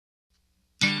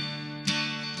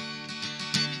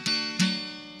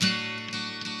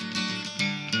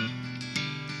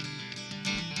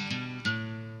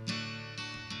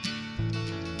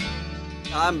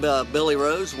I'm Billy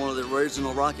Rose, one of the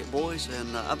original Rocket Boys,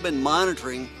 and I've been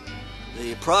monitoring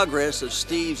the progress of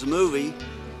Steve's movie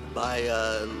by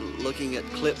looking at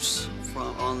clips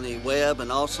on the web,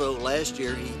 and also last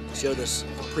year he showed us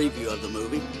a preview of the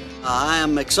movie. I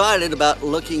am excited about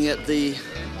looking at the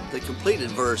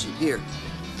completed version here.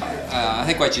 I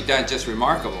think what you've done is just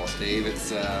remarkable, Steve.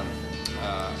 It's a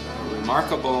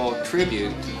remarkable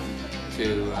tribute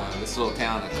to this little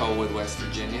town of Coalwood, West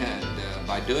Virginia, and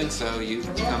by doing so, you've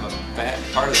become a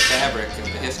part of the fabric of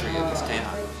the history of this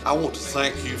town. I want to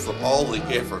thank you for all the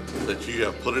effort that you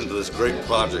have put into this great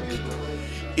project.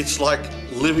 It's like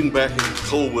living back in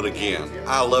Coalwood again.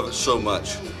 I love it so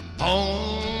much.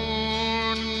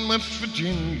 On West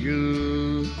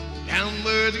Virginia, down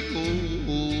where the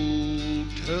old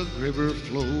Tug River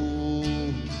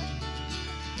flows,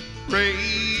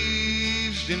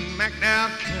 raised in McDowell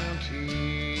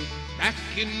County, back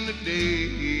in the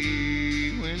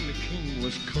day when the king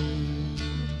was cold.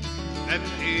 That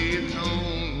day is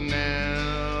gone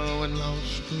now and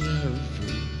lost forever.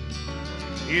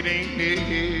 It ain't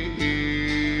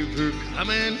never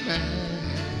coming back.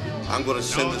 I'm going to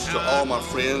send this to all my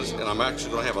friends, and I'm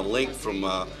actually going to have a link from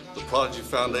the Prodigy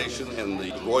Foundation and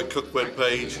the Roy Cook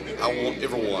webpage. I want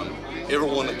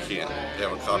everyone that can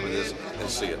have a copy of this and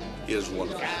see it. It is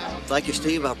wonderful. Thank you,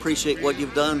 Steve. I appreciate what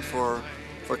you've done for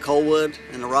Coalwood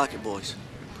and the Rocket Boys.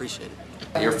 Appreciate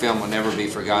it. Your film will never be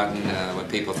forgotten when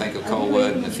people think of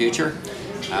Coalwood in the future.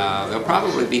 They'll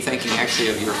probably be thinking actually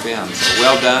of your film. So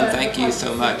well done. Thank you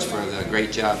so much for the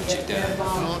great job that you've done.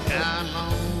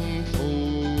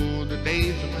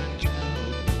 Days of my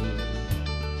childhood,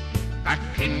 back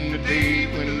in the day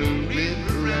when the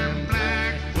river ran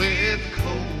black with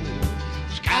coal,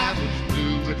 sky was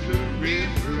blue but the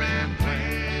river ran black.